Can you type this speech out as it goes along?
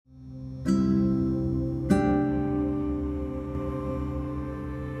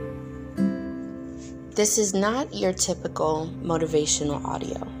This is not your typical motivational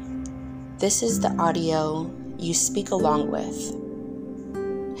audio. This is the audio you speak along with.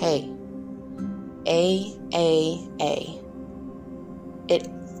 Hey, A. It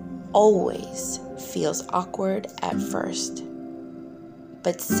always feels awkward at first,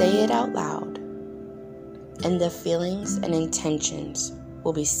 but say it out loud, and the feelings and intentions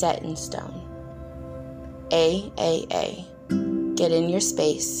will be set in stone. A. Get in your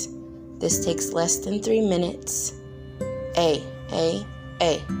space. This takes less than 3 minutes. A.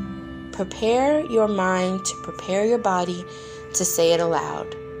 Prepare your mind to prepare your body to say it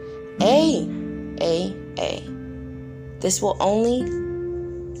aloud. A. This will only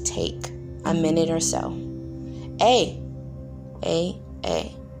take a minute or so. A.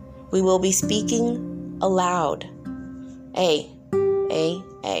 We will be speaking aloud. A.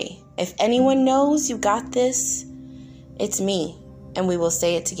 If anyone knows you got this, it's me, and we will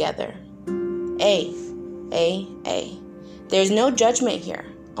say it together. A. There's no judgment here,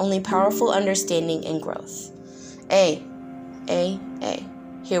 only powerful understanding and growth. A.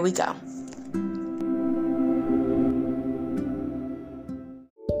 Here we go.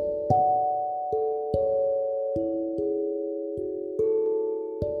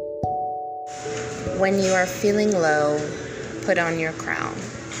 When you are feeling low, put on your crown.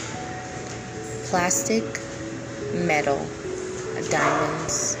 Plastic, metal,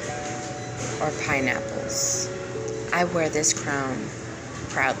 diamonds, or pineapples. I wear this crown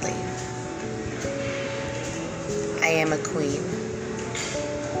proudly. I am a queen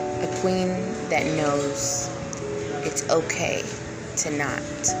that knows it's okay to not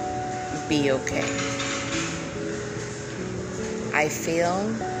be okay. I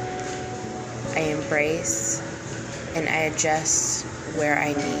feel, I embrace, and I adjust where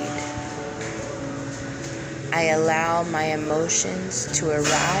I need. I allow my emotions to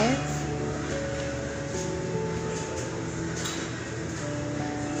arrive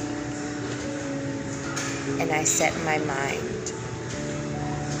and I set my mind.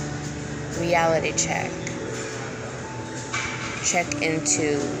 Reality check. Check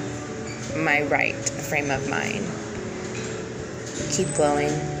into my right frame of mind. Keep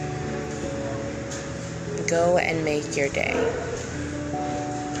going. Go and make your day.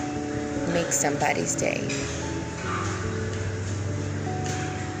 Make somebody's day.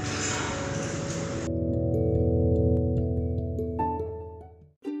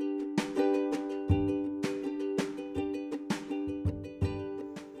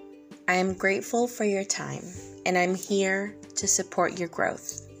 I am grateful for your time, and I'm here to support your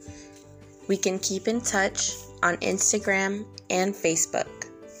growth. We can keep in touch on Instagram and Facebook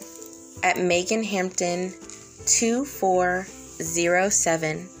at Megan Hampton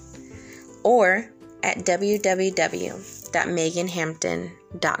 2407 or at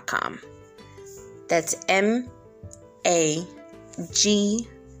www.meganhampton.com. That's MAGENHAMPTON.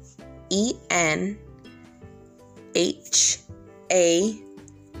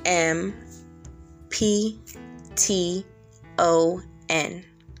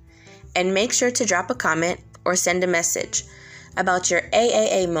 And make sure to drop a comment or send a message about your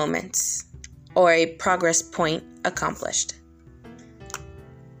AAA moments or a progress point accomplished.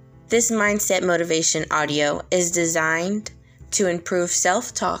 This mindset motivation audio is designed to improve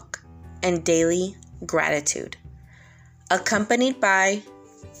self-talk and daily gratitude, accompanied by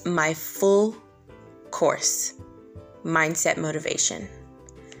my full course, Mindset Motivation.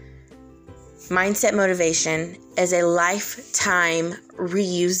 Mindset Motivation is a lifetime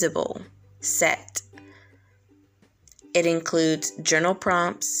reusable set. It includes journal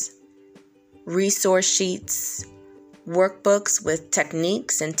prompts, resource sheets, workbooks with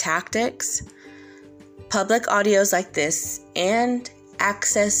techniques and tactics, public audios like this, and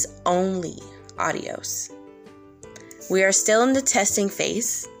access-only audios. We are still in the testing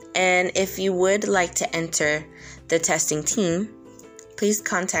phase, and if you would like to enter the testing team, please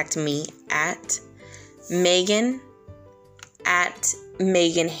contact me at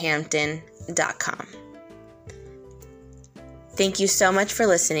megan@meganhampton.com. Thank you so much for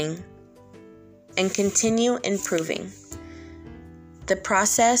listening, and continue improving. The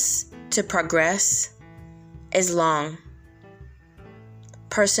process to progress is long.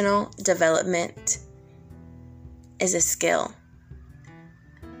 Personal development is a skill,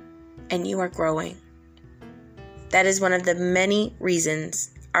 and you are growing. That is one of the many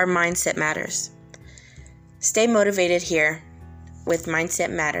reasons our mindset matters. Stay motivated here with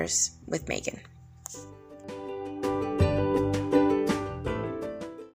Mindset Matters with Megan.